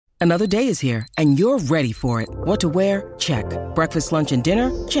Another day is here, and you're ready for it. What to wear? Check. Breakfast, lunch, and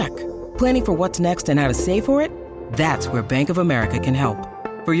dinner? Check. Planning for what's next and how to save for it? That's where Bank of America can help.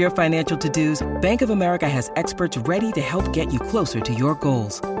 For your financial to-dos, Bank of America has experts ready to help get you closer to your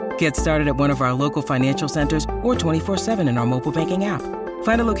goals. Get started at one of our local financial centers or 24/7 in our mobile banking app.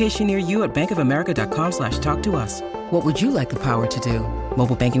 Find a location near you at bankofamerica.com/talktous. What would you like the power to do?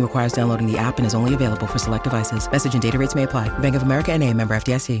 Mobile banking requires downloading the app and is only available for select devices. Message and data rates may apply. Bank of America N.A., member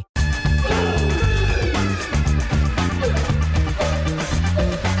FDIC.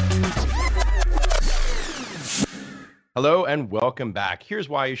 Hello and welcome back. Here's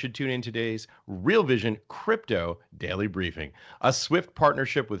why you should tune in today's Real Vision Crypto Daily Briefing. A swift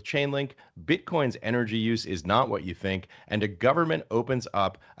partnership with Chainlink, Bitcoin's energy use is not what you think, and a government opens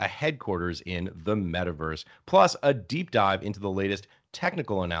up a headquarters in the metaverse. Plus, a deep dive into the latest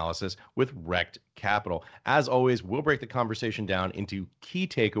technical analysis with Rekt Capital. As always, we'll break the conversation down into key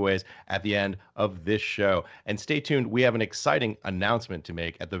takeaways at the end of this show. And stay tuned, we have an exciting announcement to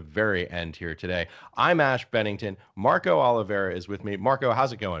make at the very end here today. I'm Ash Bennington. Marco Oliveira is with me. Marco,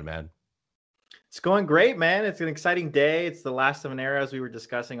 how's it going, man? It's going great, man. It's an exciting day. It's the last of an era, as we were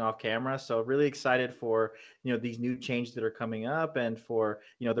discussing off camera. So really excited for, these new changes that are coming up and for,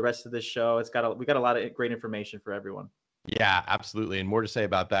 the rest of this show. We got a lot of great information for everyone. Yeah, absolutely. And more to say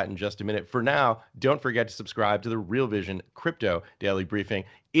about that in just a minute. For now, don't forget to subscribe to the Real Vision Crypto Daily Briefing.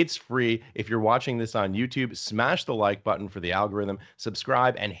 It's free. If you're watching this on YouTube, smash the like button for the algorithm,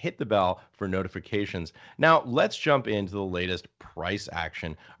 subscribe, and hit the bell for notifications. Now, let's jump into the latest price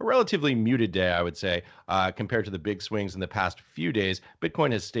action. A relatively muted day, I would say, compared to the big swings in the past few days.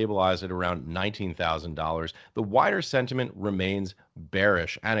 Bitcoin has stabilized at around $19,000. The wider sentiment remains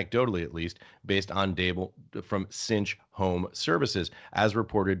bearish, anecdotally at least, based on data from Cinch Home Services, as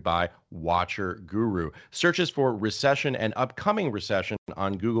reported by Watcher Guru. Searches for recession and upcoming recession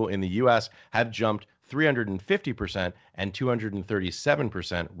on Google in the US have jumped 350% and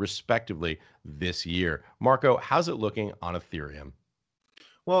 237% respectively this year. Marco, how's it looking on Ethereum?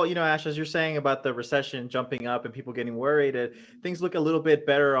 Well, Ash, as you're saying about the recession jumping up and people getting worried, things look a little bit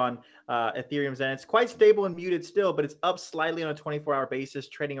better on Ethereum's end. It's quite stable and muted still, but it's up slightly on a 24-hour basis,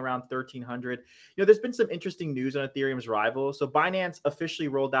 trading around 1,300. There's been some interesting news on Ethereum's rival. So Binance officially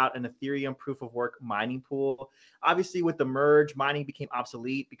rolled out an Ethereum proof-of-work mining pool. Obviously, with the merge, mining became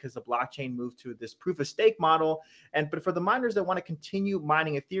obsolete because the blockchain moved to this proof-of-stake model. But for the miners that want to continue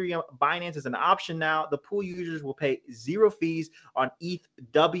mining Ethereum, Binance is an option now. The pool users will pay 0 fees on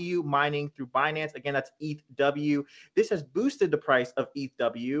ETHW mining through Binance. Again, that's ETHW. This has boosted the price of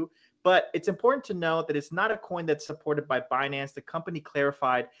ETHW. But it's important to note that it's not a coin that's supported by Binance. The company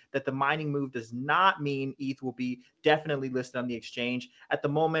clarified that the mining move does not mean ETH will be definitely listed on the exchange. At the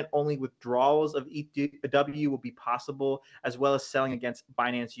moment, only withdrawals of ETHW will be possible, as well as selling against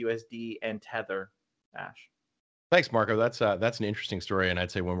Binance USD and Tether. Ash. Thanks, Marco. That's an interesting story, and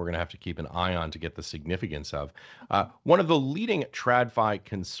I'd say one we're going to have to keep an eye on to get the significance of. One of the leading TradFi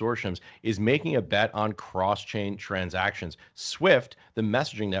consortiums is making a bet on cross-chain transactions. Swift, the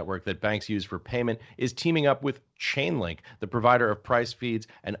messaging network that banks use for payment, is teaming up with Chainlink, the provider of price feeds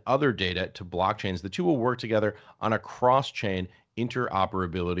and other data to blockchains. The two will work together on a cross-chain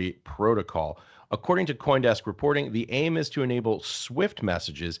interoperability protocol. According to CoinDesk reporting, the aim is to enable Swift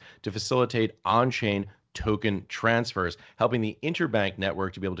messages to facilitate on-chain token transfers, helping the interbank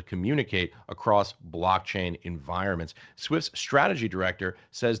network to be able to communicate across blockchain environments. Swift's strategy director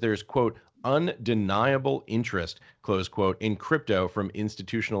says there's, quote, undeniable interest, close quote, in crypto from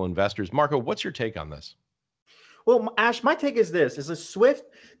institutional investors. Marco, what's your take on this? Well, Ash, my take is this: the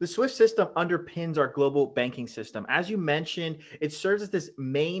Swift system underpins our global banking system. As you mentioned, it serves as this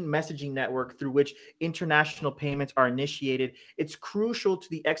main messaging network through which international payments are initiated. It's crucial to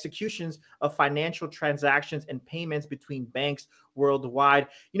the executions of financial transactions and payments between banks worldwide.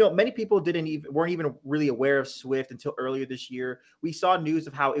 Many people weren't even really aware of Swift until earlier this year. We saw news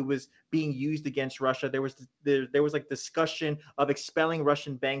of how it was being used against Russia. There was like discussion of expelling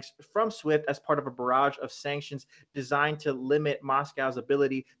Russian banks from Swift as part of a barrage of sanctions designed to limit Moscow's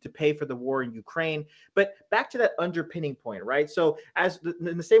ability to pay for the war in Ukraine. But back to that underpinning point, right? So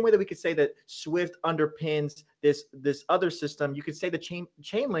in the same way that we could say that Swift underpins this other system, you could say the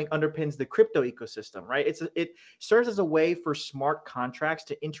Chainlink underpins the crypto ecosystem, right? It serves as a way for smart contracts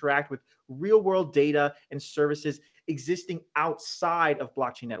to interact with real world data and services existing outside of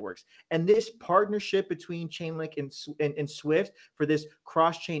blockchain networks. And this partnership between Chainlink and Swift for this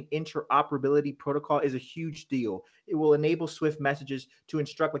cross-chain interoperability protocol is a huge deal. It will enable Swift messages to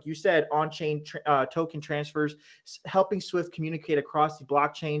instruct, like you said, on-chain token transfers, helping Swift communicate across the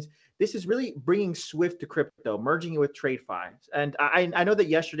blockchains. This is really bringing Swift to crypto, merging it with TradeFi. And I know that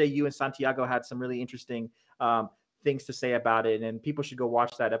yesterday you and Santiago had some really interesting things to say about it, and people should go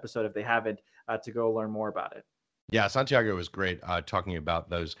watch that episode if they haven't to go learn more about it. Yeah, Santiago was great talking about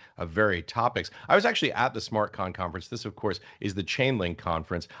those very topics. I was actually at the SmartCon conference. This, of course, is the Chainlink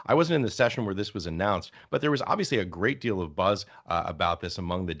conference. I wasn't in the session where this was announced, but there was obviously a great deal of buzz about this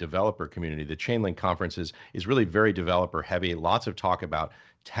among the developer community. The Chainlink conference is really very developer heavy. Lots of talk about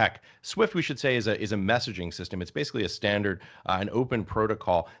tech. Swift, we should say, is a messaging system. It's basically a standard, an open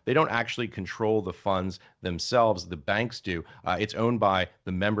protocol. They don't actually control the funds themselves. The banks do. It's owned by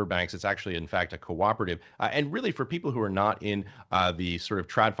the member banks. It's actually, in fact, a cooperative. And really, for people who are not in the sort of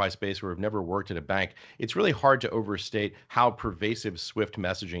TradFi space or have never worked at a bank, it's really hard to overstate how pervasive Swift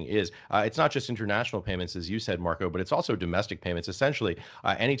messaging is. It's not just international payments, as you said, Marco, but it's also domestic payments. Essentially,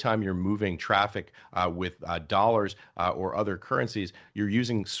 anytime you're moving traffic with dollars or other currencies, you're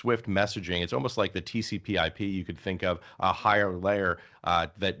using Swift messaging. It's almost like the TCP/IP. You could think of a higher layer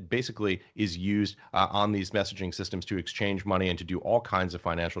that basically is used on these messaging systems to exchange money and to do all kinds of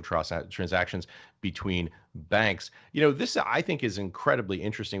financial transactions between banks. You know, this I think is incredibly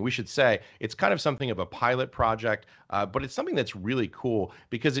interesting. We should say it's kind of something of a pilot project, but it's something that's really cool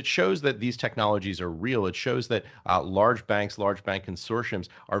because it shows that these technologies are real. It shows that large banks, large bank consortiums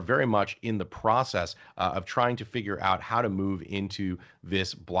are very much in the process of trying to figure out how to move into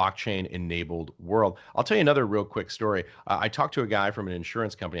this blockchain-enabled world. I'll tell you another real quick story. I talked to a guy from an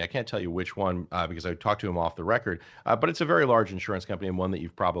insurance company. I can't tell you which one because I talked to him off the record, but it's a very large insurance company and one that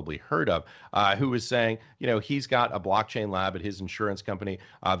you've probably heard of, who was saying, you know, he's got a blockchain lab at his insurance company.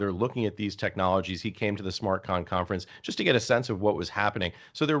 They're looking at these technologies. He came to the SmartCon conference just to get a sense of what was happening.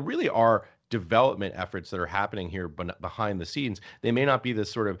 So there really are development efforts that are happening here behind the scenes. They may not be the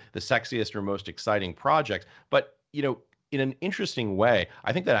sort of the sexiest or most exciting projects, but, you know, in an interesting way,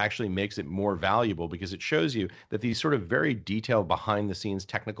 I think that actually makes it more valuable because it shows you that these sort of very detailed behind the scenes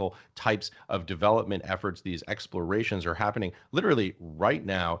technical types of development efforts, these explorations are happening literally right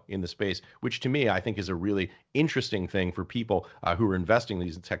now in the space, which to me, I think is a really interesting thing for people who are investing in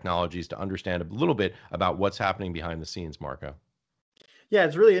these technologies to understand a little bit about what's happening behind the scenes, Marco. Yeah,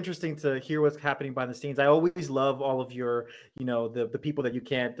 it's really interesting to hear what's happening behind the scenes. I always love all of your, you know, the people that you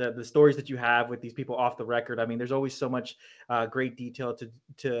can't, the stories that you have with these people off the record. I mean, there's always so much great detail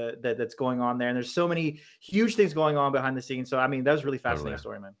that's going on there, and there's so many huge things going on behind the scenes. So, I mean, that was a really fascinating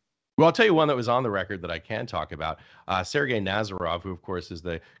story, man. Well, I'll tell you one that was on the record that I can talk about. Sergey Nazarov, who, of course, is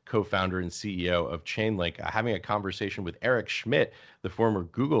the co-founder and CEO of Chainlink, having a conversation with Eric Schmidt, the former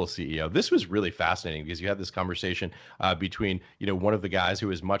Google CEO. This was really fascinating because you had this conversation between, you know, one of the guys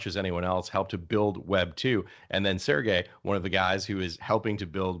who, as much as anyone else, helped to build Web 2, and then Sergey, one of the guys who is helping to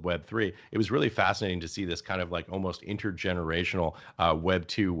build Web 3. It was really fascinating to see this kind of like almost intergenerational Web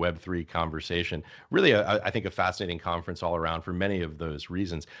 2, Web 3 conversation. Really, I think, a fascinating conference all around for many of those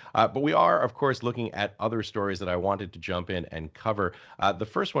reasons. But we are, of course, looking at other stories that I wanted to jump in and cover. The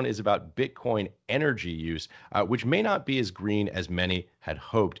first one is about Bitcoin energy use, which may not be as green as many had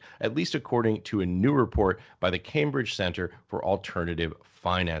hoped, at least according to a new report by the Cambridge Center for Alternative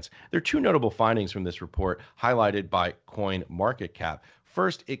Finance. There are two notable findings from this report highlighted by CoinMarketCap.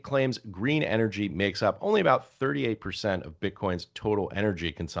 First, it claims green energy makes up only about 38% of Bitcoin's total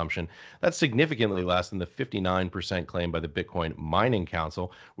energy consumption. That's significantly less than the 59% claimed by the Bitcoin Mining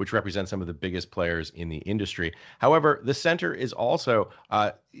Council, which represents some of the biggest players in the industry. However, the center is also,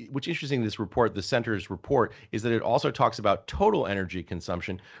 which is interesting, this report, the center's report, is that it also talks about total energy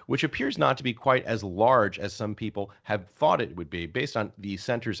consumption, which appears not to be quite as large as some people have thought it would be. Based on the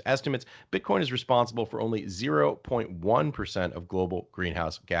center's estimates, Bitcoin is responsible for only 0.1% of global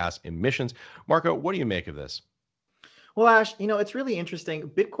greenhouse gas emissions. Marco, what do you make of this? Well, Ash, you know, it's really interesting.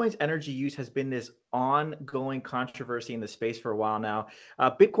 Bitcoin's energy use has been this ongoing controversy in the space for a while now.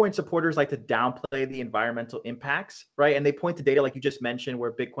 Bitcoin supporters like to downplay the environmental impacts, right? And they point to data like you just mentioned,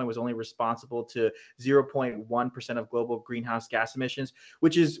 where Bitcoin was only responsible to 0.1% of global greenhouse gas emissions,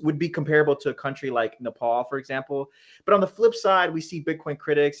 which would be comparable to a country like Nepal, for example. But on the flip side, we see Bitcoin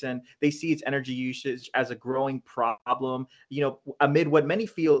critics and they see its energy usage as a growing problem, you know, amid what many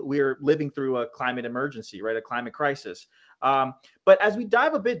feel we're living through a climate emergency, right? A climate crisis. But as we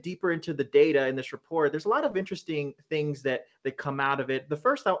dive a bit deeper into the data in this report, there's a lot of interesting things that come out of it. The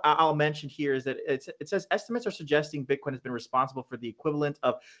first I'll mention here is that it says estimates are suggesting Bitcoin has been responsible for the equivalent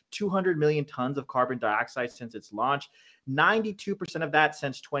of 200 million tons of carbon dioxide since its launch, 92% of that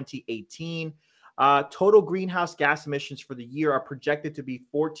since 2018. Total greenhouse gas emissions for the year are projected to be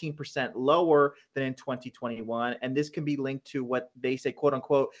 14% lower than in 2021. And this can be linked to what they say, quote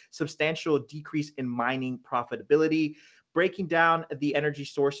unquote, substantial decrease in mining profitability. Breaking down the energy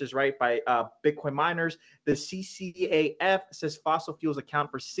sources, right, by Bitcoin miners, the CCAF says fossil fuels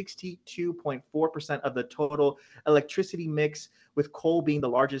account for 62.4% of the total electricity mix, with coal being the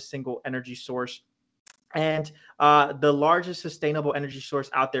largest single energy source. And the largest sustainable energy source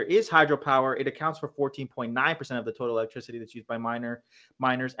out there is hydropower. It accounts for 14.9% of the total electricity that's used by miners.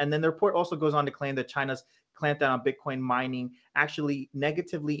 And then the report also goes on to claim that China's clampdown on Bitcoin mining actually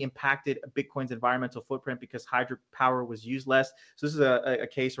negatively impacted Bitcoin's environmental footprint because hydropower was used less. So this is a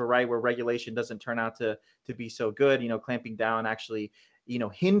case where regulation doesn't turn out to be so good. Clamping down actually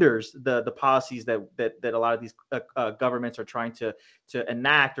hinders the policies that a lot of these governments are trying to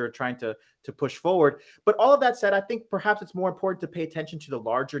enact or trying to push forward. But all of that said, I think perhaps it's more important to pay attention to the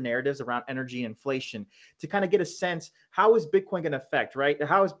larger narratives around energy and inflation to kind of get a sense, how is Bitcoin going to affect, right?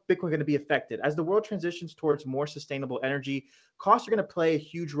 How is Bitcoin going to be affected? As the world transitions towards more sustainable energy, costs are going to play a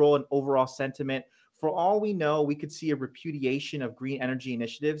huge role in overall sentiment. For all we know, we could see a repudiation of green energy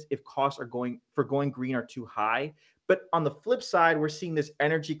initiatives if costs going green are too high. But on the flip side, we're seeing this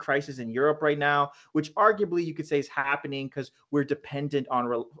energy crisis in Europe right now, which arguably you could say is happening because we're dependent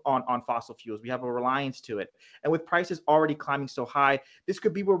on fossil fuels. We have a reliance to it. And with prices already climbing so high, this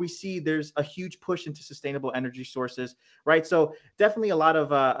could be where we see there's a huge push into sustainable energy sources, right? So definitely a lot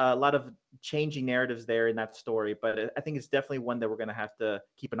of changing narratives there in that story. But I think it's definitely one that we're going to have to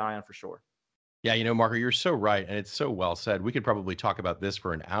keep an eye on for sure. Yeah, Marco, you're so right, and it's so well said. We could probably talk about this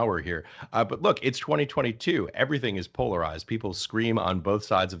for an hour here. But look, it's 2022. Everything is polarized. People scream on both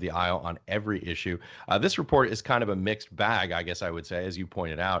sides of the aisle on every issue. This report is kind of a mixed bag, I guess I would say, as you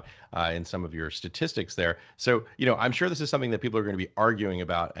pointed out in some of your statistics there. So, I'm sure this is something that people are going to be arguing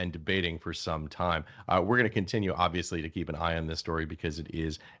about and debating for some time. We're going to continue, obviously, to keep an eye on this story because it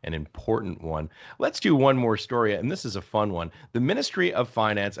is an important one. Let's do one more story, and this is a fun one. The Ministry of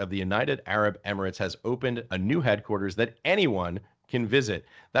Finance of the United Arab Emirates has opened a new headquarters that anyone can visit.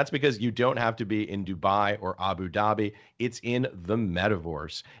 That's because you don't have to be in Dubai or Abu Dhabi. It's in the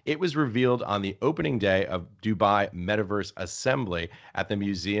metaverse. It was revealed on the opening day of Dubai Metaverse Assembly at the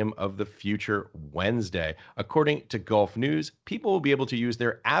Museum of the Future Wednesday. According to Gulf News, people will be able to use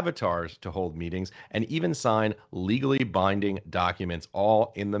their avatars to hold meetings and even sign legally binding documents,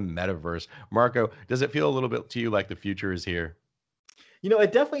 all in the metaverse. Marco, does it feel a little bit to you like the future is here?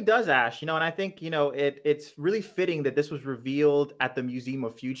 It definitely does, Ash. And I think, it's really fitting that this was revealed at the Museum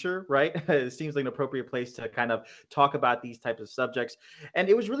of Future, right? It seems like an appropriate place to kind of talk about these types of subjects. And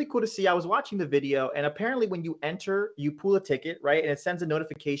it was really cool to see. I was watching the video, and apparently when you enter, you pull a ticket, right? And it sends a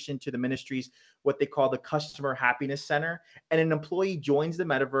notification to the ministry's what they call the Customer Happiness Center. And an employee joins the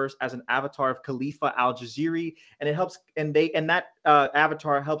metaverse as an avatar of Khalifa Al-Jaziri, and it helps, and that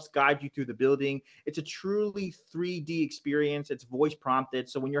avatar helps guide you through the building. It's a truly 3D experience. It's voice prompted.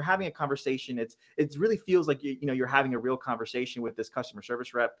 So when you're having a conversation, it really feels like you're having a real conversation with this customer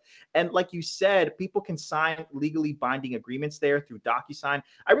service rep. And like you said, people can sign legally binding agreements there through DocuSign.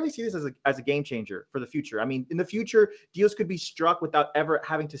 I really see this as a game changer for the future. I mean, in the future, deals could be struck without ever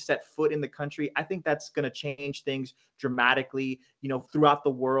having to set foot in the country. I think that's going to change things dramatically, throughout the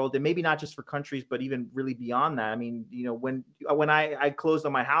world, and maybe not just for countries, but even really beyond that. I mean, when I closed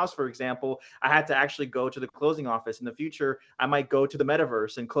on my house, for example, I had to actually go to the closing office. In the future, I might go to the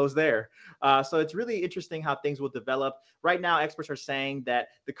metaverse and close there. So it's really interesting how things will develop. Right now, experts are saying that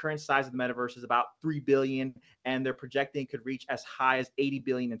the current size of the metaverse is about 3 billion, and they're projecting it could reach as high as 80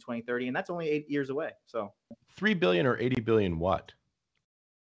 billion in 2030, and that's only 8 years away. So 3 billion or 80 billion what?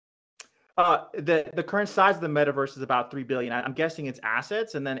 The current size of the metaverse is about 3 billion. I'm guessing it's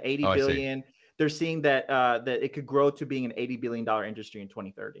assets, and then 80 billion. They're seeing that it could grow to being an $80 billion industry in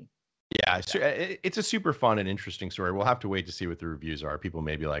 2030. Yeah, it's a super fun and interesting story. We'll have to wait to see what the reviews are. People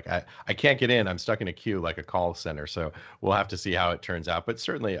may be like, I can't get in. I'm stuck in a queue like a call center. So we'll have to see how it turns out. But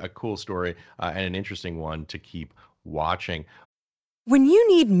certainly a cool story and an interesting one to keep watching. When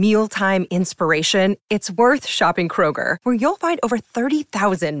you need mealtime inspiration, it's worth shopping Kroger, where you'll find over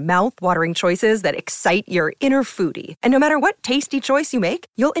 30,000 mouth-watering choices that excite your inner foodie. And no matter what tasty choice you make,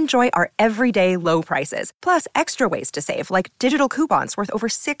 you'll enjoy our everyday low prices, plus extra ways to save, like digital coupons worth over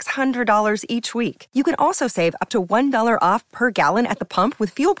 $600 each week. You can also save up to $1 off per gallon at the pump with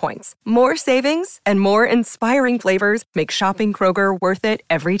fuel points. More savings and more inspiring flavors make shopping Kroger worth it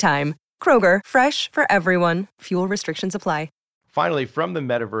every time. Kroger, fresh for everyone. Fuel restrictions apply. Finally, from the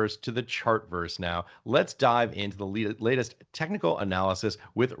metaverse to the chartverse now, let's dive into the latest technical analysis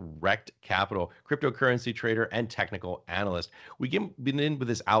with Rekt Capital, cryptocurrency trader and technical analyst. We begin with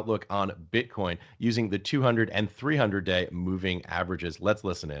this outlook on Bitcoin using the 200 and 300-day moving averages. Let's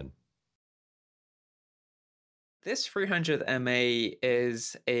listen in. This 300 MA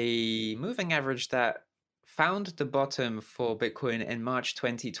is a moving average that found the bottom for Bitcoin in March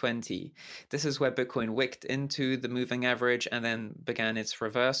 2020. This is where Bitcoin wicked into the moving average and then began its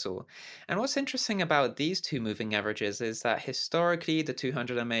reversal. And what's interesting about these two moving averages is that historically the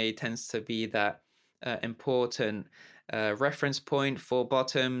 200 MA tends to be that important reference point for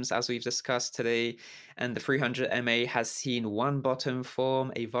bottoms, as we've discussed today, and the 300 MA has seen one bottom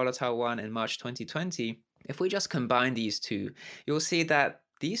form, a volatile one, in March 2020. If we just combine these two, you'll see that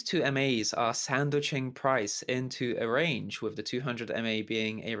these two MAs are sandwiching price into a range, with the 200 MA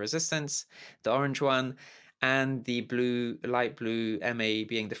being a resistance, the orange one, and the light blue MA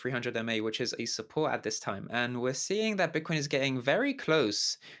being the 300 MA, which is a support at this time. And we're seeing that Bitcoin is getting very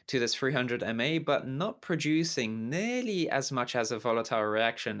close to this 300 MA, but not producing nearly as much as a volatile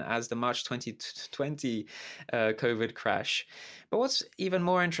reaction as the March 2020 COVID crash. But what's even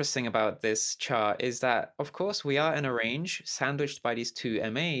more interesting about this chart is that, of course, we are in a range sandwiched by these two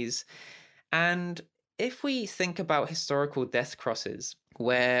MAs. And if we think about historical death crosses,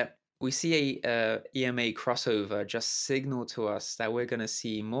 where we see a EMA crossover just signal to us that we're going to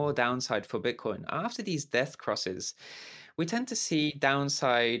see more downside for Bitcoin. After these death crosses, we tend to see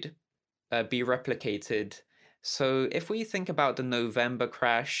downside be replicated. So if we think about the November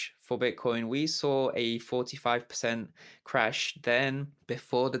crash for Bitcoin, we saw a 45% crash then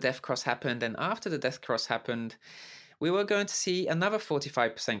before the death cross happened. And after the death cross happened, we were going to see another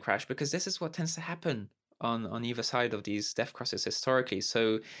 45% crash, because this is what tends to happen on either side of these death crosses historically.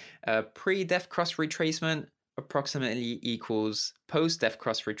 So pre-death cross retracement approximately equals post-death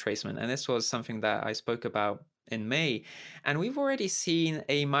cross retracement. And this was something that I spoke about in May. And we've already seen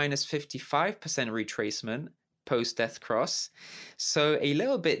a minus 55% retracement post-death cross. So a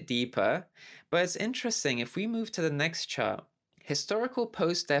little bit deeper. But it's interesting, if we move to the next chart, historical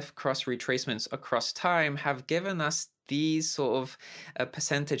post-death cross retracements across time have given us these sort of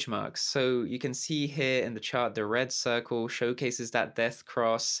percentage marks. So you can see here in the chart, the red circle showcases that death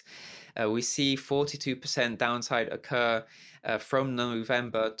cross. We see 42% downside occur from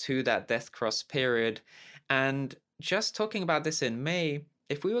November to that death cross period. And just talking about this in May,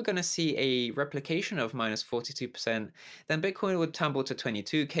 if we were going to see a replication of minus 42%, then Bitcoin would tumble to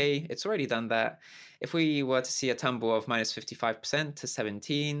 22K. It's already done that. If we were to see a tumble of minus 55% to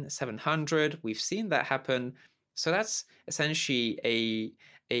 17,700, we've seen that happen. So that's essentially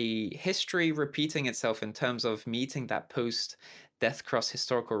a history repeating itself in terms of meeting that post-death cross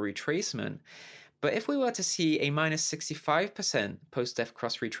historical retracement. But if we were to see a minus 65% post-death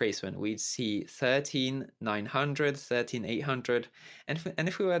cross retracement, we'd see 13,900, 13,800. And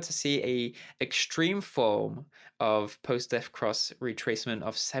if we were to see a extreme form of post-death cross retracement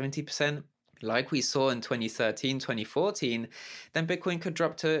of 70%, like we saw in 2013, 2014, then Bitcoin could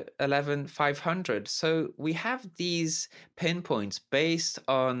drop to 11,500. So we have these pinpoints based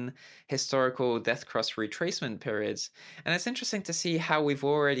on historical death cross retracement periods. And it's interesting to see how we've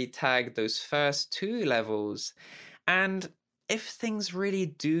already tagged those first two levels. And if things really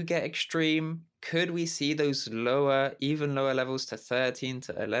do get extreme, could we see those even lower levels to 13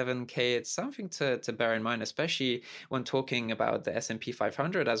 to 11K? It's something to bear in mind, especially when talking about the S&P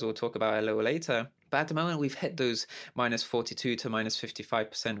 500, as we'll talk about a little later. But at the moment, we've hit those minus 42 to minus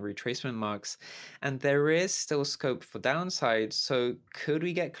 55% retracement marks, and there is still scope for downside. So could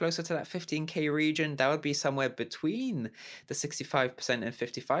we get closer to that 15K region? That would be somewhere between the 65% and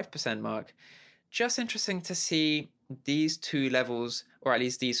 55% mark. Just interesting to see these two levels, or at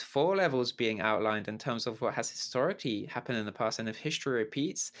least these four levels, being outlined in terms of what has historically happened in the past. And if history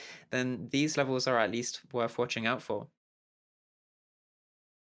repeats, then these levels are at least worth watching out for.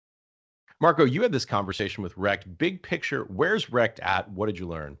 Marco, you had this conversation with Rekt. Big picture, where's Rekt at? What did you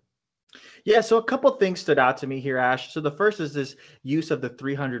learn? Yeah, so a couple things stood out to me here, Ash. So the first is this use of the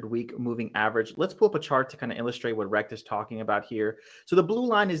 300-week moving average. Let's pull up a chart to kind of illustrate what Rect is talking about here. So the blue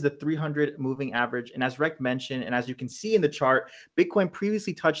line is the 300 moving average. And as Rect mentioned, and as you can see in the chart, Bitcoin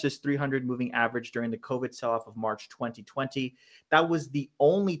previously touched this 300 moving average during the COVID sell-off of March 2020. That was the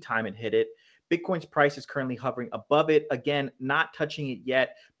only time it hit it. Bitcoin's price is currently hovering above it. Again, not touching it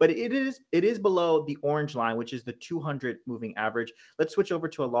yet, but it is below the orange line, which is the 200 moving average. Let's switch over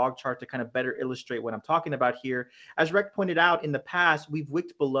to a log chart to kind of better illustrate what I'm talking about here. As Rec pointed out, in the past, we've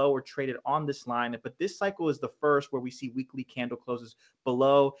wicked below or traded on this line, but this cycle is the first where we see weekly candle closes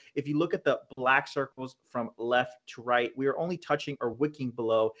below. If you look at the black circles from left to right, we are only touching or wicking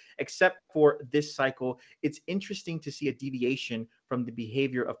below, except for this cycle. It's interesting to see a deviation from the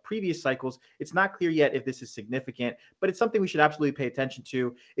behavior of previous cycles. It's not clear yet if this is significant, but it's something we should absolutely pay attention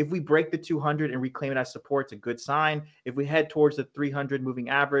to. If we break the 200 and reclaim it as support, it's a good sign. If we head towards the 300 moving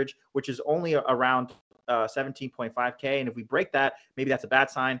average, which is only around 17.5K, and if we break that, maybe that's a bad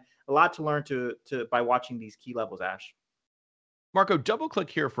sign. A lot to learn to by watching these key levels, Ash. Marco, double click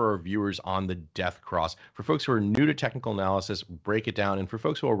here for our viewers on the death cross. For folks who are new to technical analysis, break it down. And for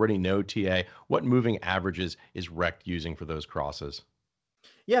folks who already know TA, what moving averages is Rect using for those crosses?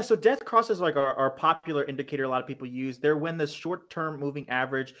 Yeah, so death crosses like our popular indicator a lot of people use. They're when the short-term moving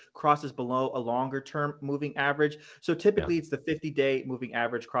average crosses below a longer-term moving average. So Yeah. typically it's the 50-day moving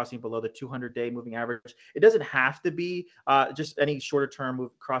average crossing below the 200-day moving average. It doesn't have to be just any shorter-term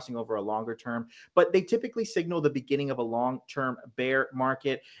move crossing over a longer term, but they typically signal the beginning of a long-term bear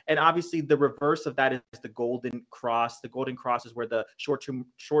market. And obviously the reverse of that is the golden cross. The golden cross is where the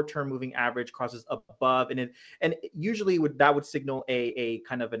short-term moving average crosses above, and usually that would signal a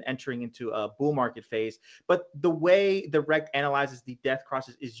kind of an entering into a bull market phase. But the way the Rect analyzes the death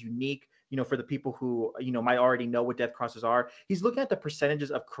crosses is unique. For the people who, might already know what death crosses are, he's looking at the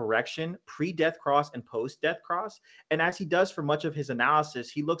percentages of correction pre-death cross and post-death cross. And as he does for much of his analysis,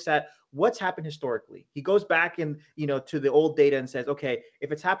 he looks at what's happened historically. He goes back and, to the old data and says, okay,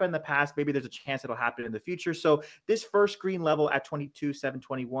 if it's happened in the past, maybe there's a chance it'll happen in the future. So this first green level at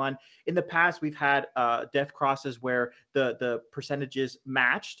 22,721, in the past, we've had death crosses where the percentages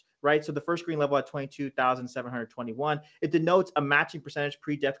matched, right? So the first green level at 22,721, it denotes a matching percentage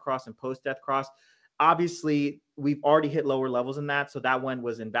pre-death cross and post-death cross. Obviously, we've already hit lower levels in that, so that one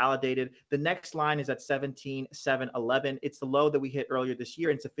was invalidated. The next line is at 17,711. It's the low that we hit earlier this year,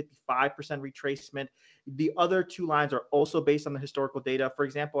 and it's a 55% retracement. The other two lines are also based on the historical data. For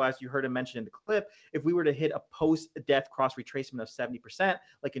example, as you heard him mention in the clip, if we were to hit a post-death cross retracement of 70%,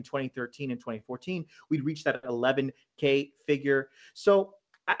 like in 2013 and 2014, we'd reach that 11K figure. So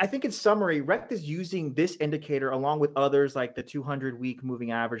I think in summary, Rect is using this indicator along with others like the 200-week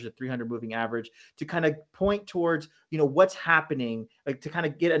moving average, the 300 moving average, to kind of point towards, what's happening, like to kind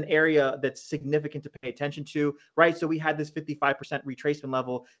of get an area that's significant to pay attention to, right? So we had this 55% retracement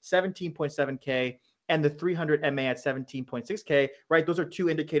level, 17.7K, and the 300 MA at 17.6K, right? Those are two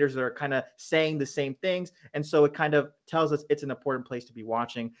indicators that are kind of saying the same things. And so it kind of tells us it's an important place to be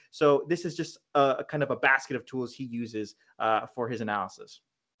watching. So this is just a kind of a basket of tools he uses for his analysis.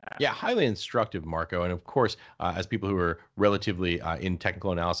 Yeah, highly instructive, Marco. And of course, as people who are relatively in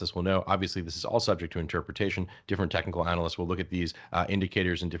technical analysis will know, obviously this is all subject to interpretation. Different technical analysts will look at these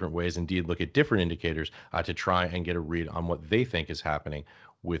indicators in different ways, indeed look at different indicators to try and get a read on what they think is happening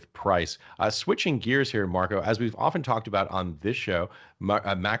with price. Switching gears here, Marco, as we've often talked about on this show,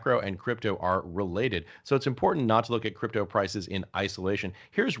 macro and crypto are related. So it's important not to look at crypto prices in isolation.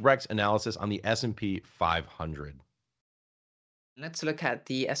 Here's Rec's analysis on the S&P 500. Let's look at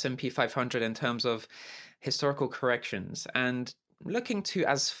the S&P 500 in terms of historical corrections, and looking to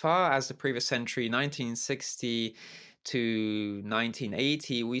as far as the previous century, 1960 to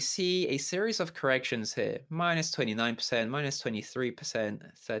 1980, we see a series of corrections here: minus 29%, minus 23%,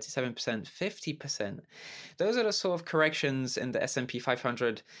 37%, 50%. Those are the sort of corrections in the S&P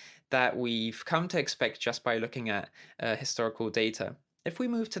 500 that we've come to expect just by looking at historical data. If we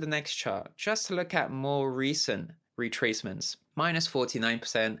move to the next chart, just to look at more recent retracements, minus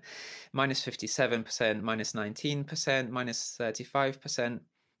 49%, minus 57%, minus 19%, minus 35%.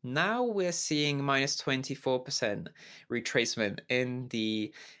 Now we're seeing minus 24% retracement in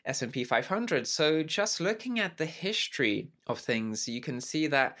the S&P 500. So just looking at the history of things, you can see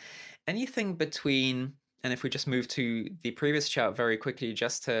that anything between, and if we just move to the previous chart very quickly,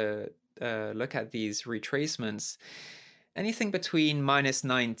 just to look at these retracements, anything between minus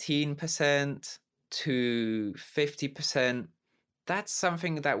 19% to 50%, that's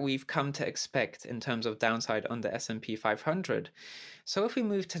something that we've come to expect in terms of downside on the S&P 500. So if we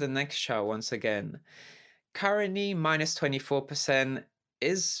move to the next chart once again, currently minus 24%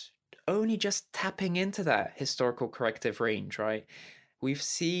 is only just tapping into that historical corrective range, right? We've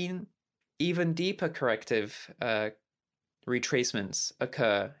seen even deeper corrective retracements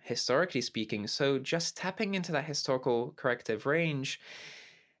occur, historically speaking. So just tapping into that historical corrective range,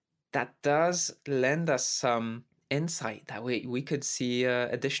 that does lend us some insight that we could see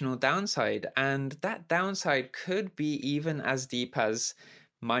additional downside. And that downside could be even as deep as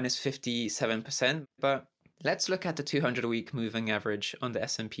minus 57%. But let's look at the 200-week moving average on the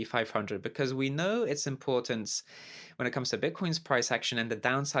S&P 500, because we know its importance when it comes to Bitcoin's price action, and the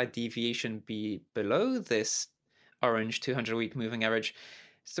downside deviation be below this orange 200-week moving average.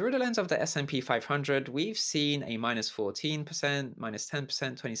 Through the lens of the S&P 500, we've seen a minus 14%, minus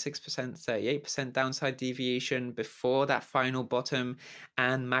 10%, 26%, 38% downside deviation before that final bottom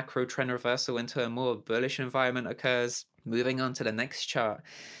and macro trend reversal into a more bullish environment occurs. Moving on to the next chart,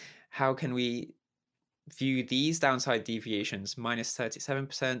 how can we view these downside deviations? Minus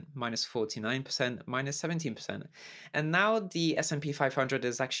 37%, minus 49%, minus 17%. And now the S&P 500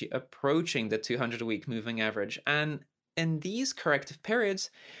 is actually approaching the 200-week moving average. And in these corrective periods,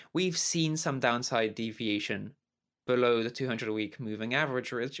 we've seen some downside deviation below the 200-week moving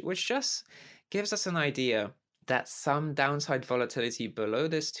average, which just gives us an idea that some downside volatility below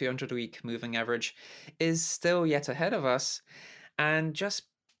this 200-week moving average is still yet ahead of us. And just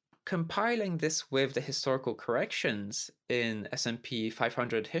compiling this with the historical corrections in S&P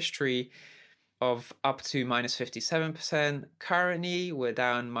 500 history of up to minus 57%. Currently, we're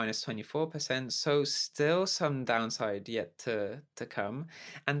down minus 24%, so still some downside yet to come.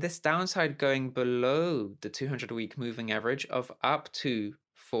 And this downside going below the 200-week moving average of up to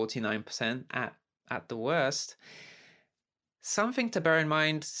 49% at the worst. Something to bear in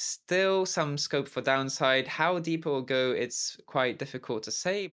mind, still some scope for downside. How deep it will go, it's quite difficult to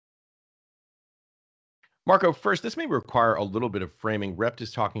say. Marco, first, this may require a little bit of framing. Rept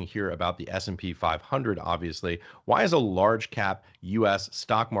is talking here about the S&P 500, obviously. Why is a large cap U.S.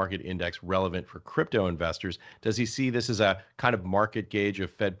 stock market index relevant for crypto investors? Does he see this as a kind of market gauge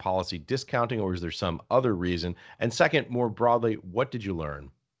of Fed policy discounting, or is there some other reason? And second, more broadly, what did you learn?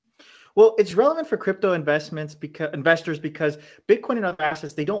 Well, it's relevant for crypto investors because Bitcoin and other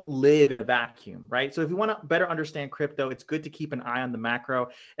assets, they don't live in a vacuum, right? So if you want to better understand crypto, it's good to keep an eye on the macro.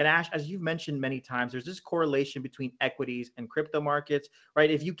 And Ash, as you've mentioned many times, there's this correlation between equities and crypto markets, right?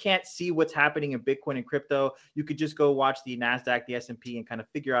 If you can't see what's happening in Bitcoin and crypto, you could just go watch the NASDAQ, the S&P, and kind of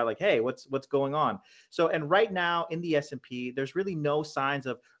figure out like, hey, what's going on? So, and right now in the S&P, there's really no signs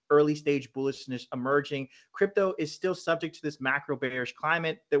of early stage bullishness emerging. Crypto is still subject to this macro bearish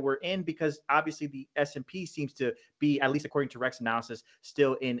climate that we're in because obviously the S&P seems to be, at least according to Rex analysis,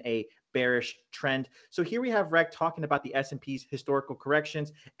 still in a bearish trend. So here we have Rex talking about the S&P's historical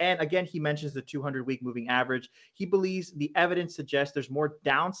corrections. And again, he mentions the 200-week moving average. He believes the evidence suggests there's more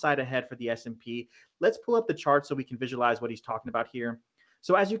downside ahead for the S&P. Let's pull up the chart so we can visualize what he's talking about here.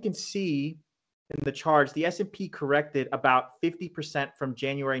 So as you can see, in the charts, the S&P corrected about 50% from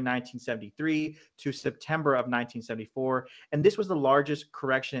January 1973 to September of 1974. And this was the largest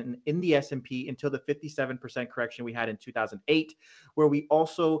correction in the S&P until the 57% correction we had in 2008, where we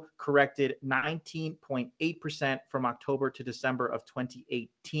also corrected 19.8% from October to December of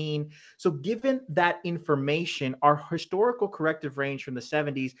 2018. So given that information, our historical corrective range from the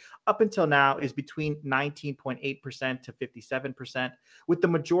 70s up until now is between 19.8% to 57%, with the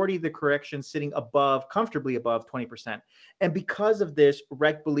majority of the corrections sitting comfortably above 20%. And because of this,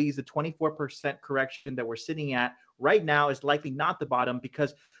 Rec believes the 24% correction that we're sitting at right now is likely not the bottom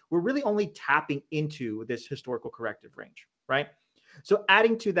because we're really only tapping into this historical corrective range, right? So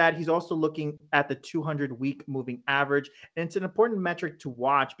adding to that, he's also looking at the 200-week moving average. And it's an important metric to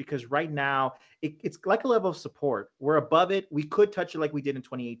watch because right now it's like a level of support. We're above it. We could touch it like we did in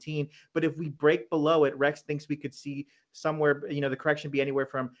 2018. But if we break below it, Rex thinks we could see somewhere, the correction be anywhere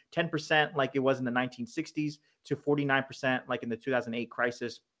from 10% like it was in the 1960s to 49% like in the 2008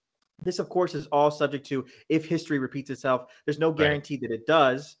 crisis. This, of course, is all subject to if history repeats itself. There's no guarantee that it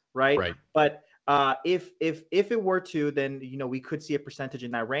does, right? But if it were to, then we could see a percentage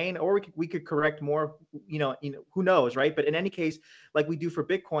in that range, or we could correct more. Who knows, right? But in any case, like we do for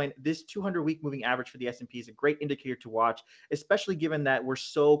Bitcoin, this 200-week moving average for the S&P is a great indicator to watch, especially given that we're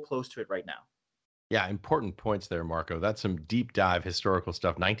so close to it right now. Yeah, important points there, Marco. That's some deep dive historical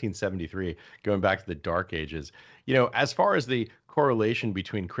stuff. 1973, going back to the dark ages. As far as the correlation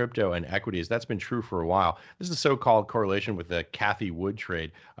between crypto and equities, that's been true for a while. This is a so-called correlation with the Cathie Wood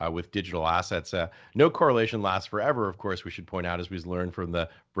trade with digital assets. No correlation lasts forever, of course, we should point out, as we learned from the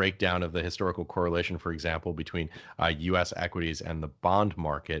breakdown of the historical correlation, for example, between U.S. equities and the bond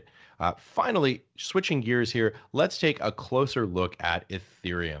market. Finally, switching gears here, let's take a closer look at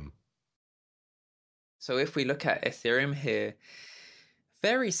Ethereum. So if we look at Ethereum here,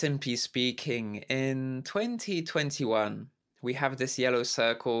 very simply speaking, in 2021, we have this yellow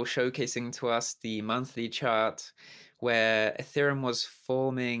circle showcasing to us the monthly chart where Ethereum was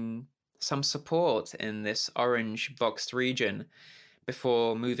forming some support in this orange boxed region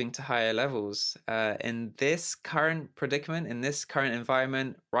before moving to higher levels. In this current predicament, in this current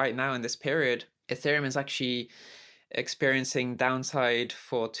environment, right now in this period, Ethereum is actually experiencing downside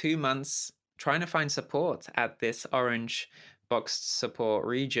for 2 months, trying to find support at this orange boxed support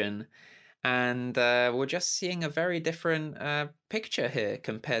region. And we're just seeing a very different picture here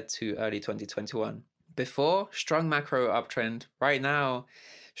compared to early 2021. Before, strong macro uptrend. Right now,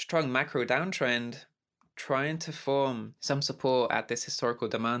 strong macro downtrend, trying to form some support at this historical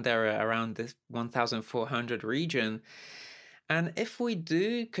demand area around this 1,400 region. And if we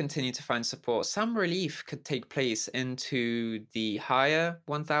do continue to find support, some relief could take place into the higher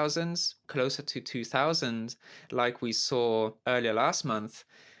 1000s, closer to 2000, like we saw earlier last month.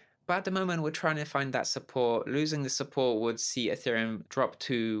 But at the moment, we're trying to find that support. Losing the support would see Ethereum drop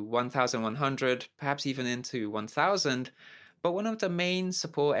to 1,100, perhaps even into 1,000. But one of the main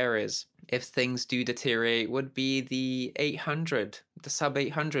support areas, if things do deteriorate, would be the 800, the sub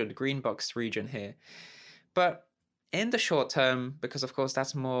 800 green box region here. But in the short term, because of course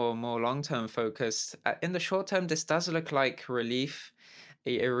that's more long-term focused, in the short term, this does look like relief,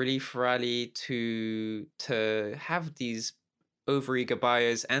 a relief rally to have these overeager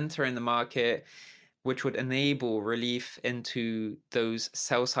buyers enter in the market, which would enable relief into those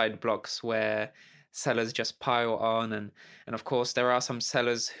sell side blocks where sellers just pile on. And of course, there are some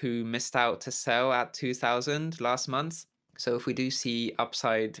sellers who missed out to sell at 2000 last month. So if we do see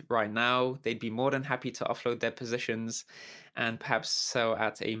upside right now, they'd be more than happy to offload their positions and perhaps sell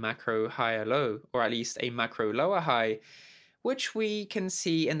at a macro higher low, or at least a macro lower high, which we can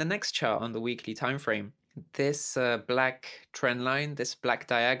see in the next chart on the weekly time frame. This black trend line, this black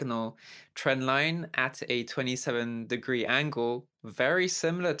diagonal trend line at a 27-degree angle, very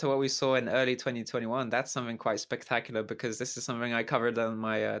similar to what we saw in early 2021. That's something quite spectacular because this is something I covered on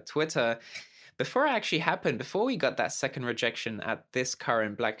my Twitter before it actually happened, before we got that second rejection at this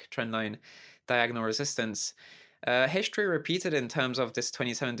current black trend line diagonal resistance. History repeated in terms of this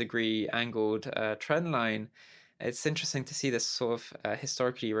 27-degree angled trend line. It's interesting to see this sort of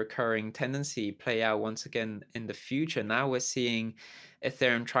historically recurring tendency play out once again in the future. Now we're seeing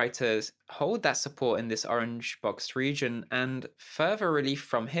Ethereum try to hold that support in this orange box region, and further relief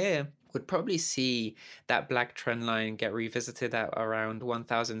from here would probably see that black trend line get revisited at around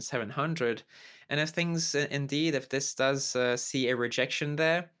 1,700. And if things indeed, if this does see a rejection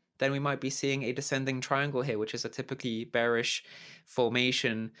there, then we might be seeing a descending triangle here, which is a typically bearish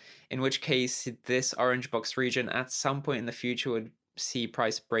formation, in which case this orange box region at some point in the future would see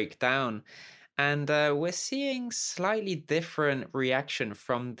price break down. And we're seeing slightly different reaction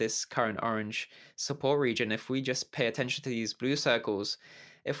from this current orange support region if we just pay attention to these blue circles.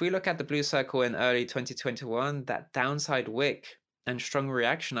 If we look at the blue circle in early 2021, that downside wick and strong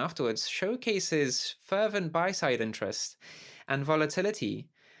reaction afterwards showcases fervent buy-side interest and volatility,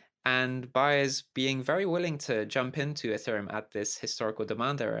 and buyers being very willing to jump into Ethereum at this historical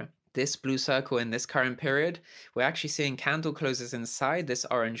demand area. This blue circle in this current period, we're actually seeing candle closes inside this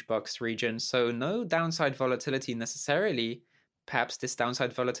orange box region, so no downside volatility necessarily. Perhaps this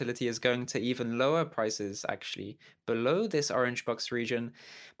downside volatility is going to even lower prices actually below this orange box region,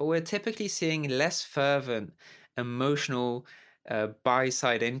 but we're typically seeing less fervent emotional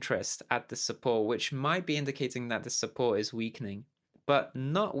buy-side interest at the support, which might be indicating that the support is weakening, but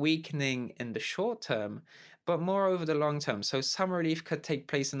not weakening in the short term, but more over the long term. So some relief could take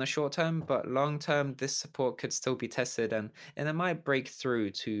place in the short term, but long term, this support could still be tested, and it might break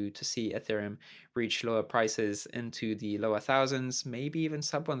through to see Ethereum reach lower prices into the lower thousands, maybe even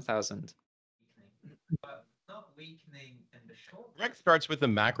sub 1,000. But not weakening in the short term. Greg starts with the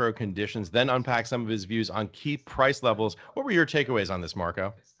macro conditions, then unpacks some of his views on key price levels. What were your takeaways on this,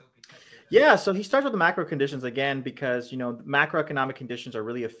 Marco? Yeah, so he starts with the macro conditions again because macroeconomic conditions are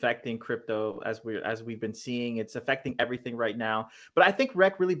really affecting crypto as we've been seeing. It's affecting everything right now. But I think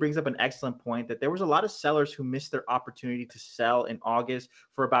Rec really brings up an excellent point that there was a lot of sellers who missed their opportunity to sell in August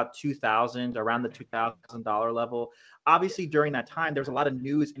for about 2,000, around the $2,000 level. Obviously, during that time, there was a lot of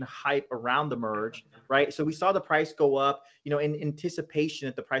news and hype around the merge, right? So we saw the price go up, in anticipation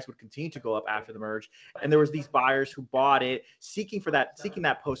that the price would continue to go up after the merge. And there was these buyers who bought it, seeking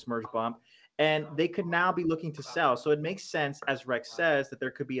that post-merge bump, and they could now be looking to sell. So it makes sense, as Rex says, that there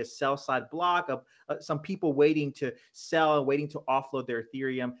could be a sell-side block of some people waiting to sell and waiting to offload their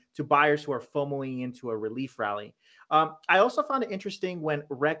Ethereum to buyers who are FOMOing into a relief rally. I also found it interesting when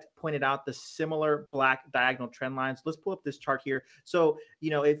Rect pointed out the similar black diagonal trend lines. Let's pull up this chart here. So,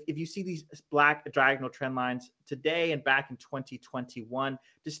 if you see these black diagonal trend lines today and back in 2021,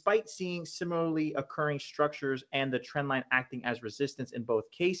 despite seeing similarly occurring structures and the trend line acting as resistance in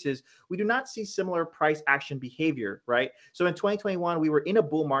both cases, we do not see similar price action behavior, right? So in 2021, we were in a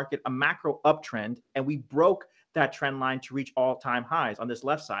bull market, a macro uptrend, and we broke that trend line to reach all-time highs on this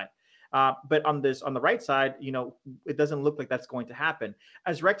left side. But on the right side, it doesn't look like that's going to happen.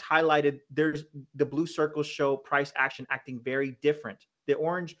 As Rect highlighted, there's the blue circles show price action acting very different. The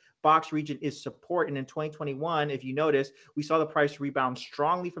orange box region is support. And in 2021, if you notice, we saw the price rebound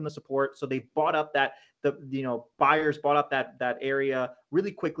strongly from the support. So they bought up buyers bought up that area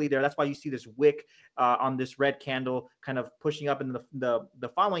really quickly there. That's why you see this wick on this red candle kind of pushing up. And the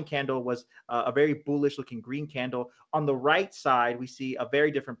following candle was a very bullish looking green candle. On the right side, we see a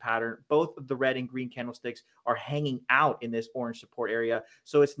very different pattern. Both of the red and green candlesticks are hanging out in this orange support area.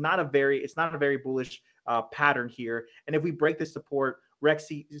 So it's not a very bullish pattern here. And if we break this support, Rect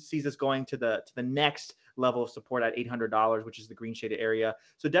sees us going to the next level of support at $800, which is the green shaded area.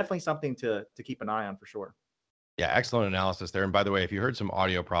 So definitely something to keep an eye on for sure. Yeah, excellent analysis there. And by the way, if you heard some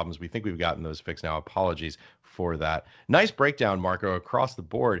audio problems, we think we've gotten those fixed now. Apologies for that. Nice breakdown, Marco, across the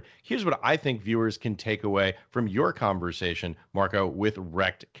board. Here's what I think viewers can take away from your conversation, Marco, with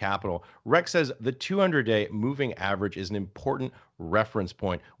Rect Capital. Rect says the 200-day moving average is an important reference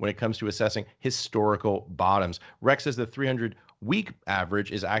point when it comes to assessing historical bottoms. Rect says the 300-week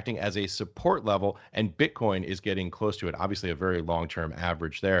average is acting as a support level, and Bitcoin is getting close to it. Obviously, a very long-term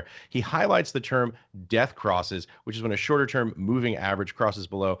average there. He highlights the term death crosses, which is when a shorter-term moving average crosses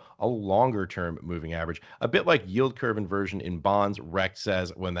below a longer-term moving average. A bit like yield curve inversion in bonds, Rect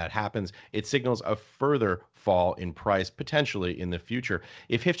says when that happens, it signals a further fall in price potentially in the future.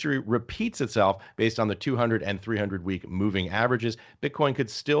 If history repeats itself based on the 200 and 300 week moving averages, Bitcoin could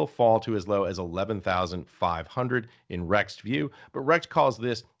still fall to as low as 11,500 in Rect's view, but Rect calls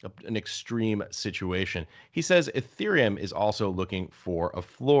this an extreme situation. He says Ethereum is also looking for a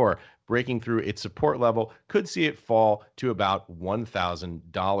floor. Breaking through its support level could see it fall to about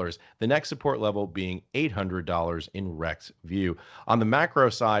 $1,000. The next support level being $800 in Rect's view. On the macro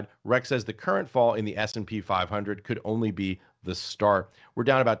side, Rect says the current fall in the S&P 500 could only be the start. We're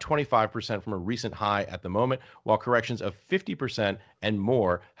down about 25% from a recent high at the moment, while corrections of 50% and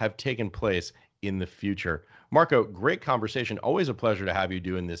more have taken place in the future. Marco, great conversation. Always a pleasure to have you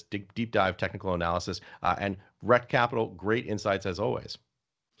doing this deep dive technical analysis. And Rect Capital, great insights as always.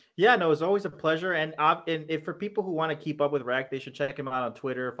 Yeah, no, it's always a pleasure. And if for people who want to keep up with Rect, they should check him out on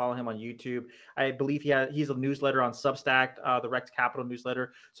Twitter, follow him on YouTube. I believe he's a newsletter on Substack, the Rect Capital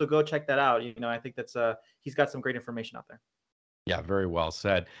newsletter. So go check that out. I think that's he's got some great information out there. Yeah, very well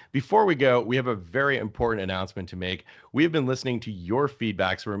said. Before we go, we have a very important announcement to make. We have been listening to your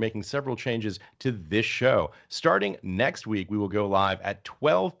feedback, so we're making several changes to this show. Starting next week, we will go live at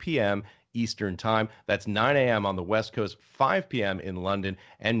 12 p.m. Eastern Time. That's 9 a.m. on the West Coast, 5 p.m. in London,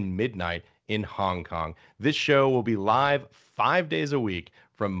 and midnight in Hong Kong. This show will be live 5 days a week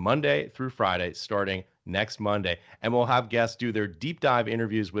from Monday through Friday, starting next Monday. And we'll have guests do their deep dive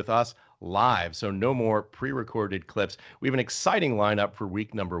interviews with us live, so no more pre-recorded clips. We have an exciting lineup for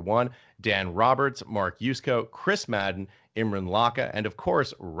week number 1. Dan Roberts, Mark Yusko, Chris Madden, Imran Laka, and of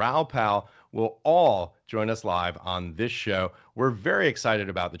course, Raoul Pal will all join us live on this show. We're very excited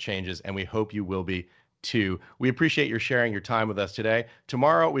about the changes, and we hope you will be too. We appreciate your sharing your time with us today.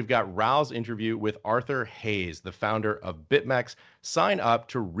 Tomorrow, we've got Raoul's interview with Arthur Hayes, the founder of BitMEX. Sign up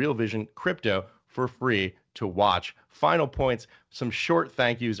to Real Vision Crypto for free to watch. Final points, some short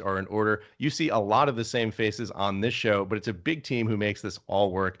thank yous are in order. You see a lot of the same faces on this show, but it's a big team who makes this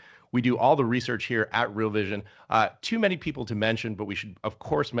all work. We do all the research here at Real Vision. Too many people to mention, but we should, of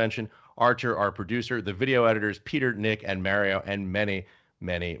course, mention Archer, our producer, the video editors, Peter, Nick, and Mario, and many,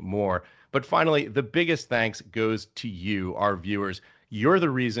 many more. But finally, the biggest thanks goes to you, our viewers. You're the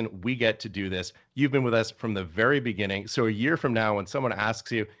reason we get to do this. You've been with us from the very beginning. So a year from now, when someone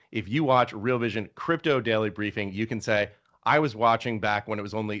asks you if you watch Real Vision Crypto Daily Briefing, you can say, I was watching back when it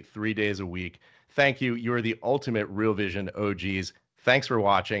was only 3 days a week. Thank you. You're the ultimate Real Vision OGs. Thanks for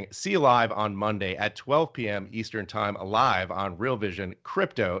watching. See you live on Monday at 12 p.m. Eastern Time, live on Real Vision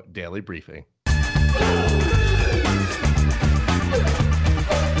Crypto Daily Briefing.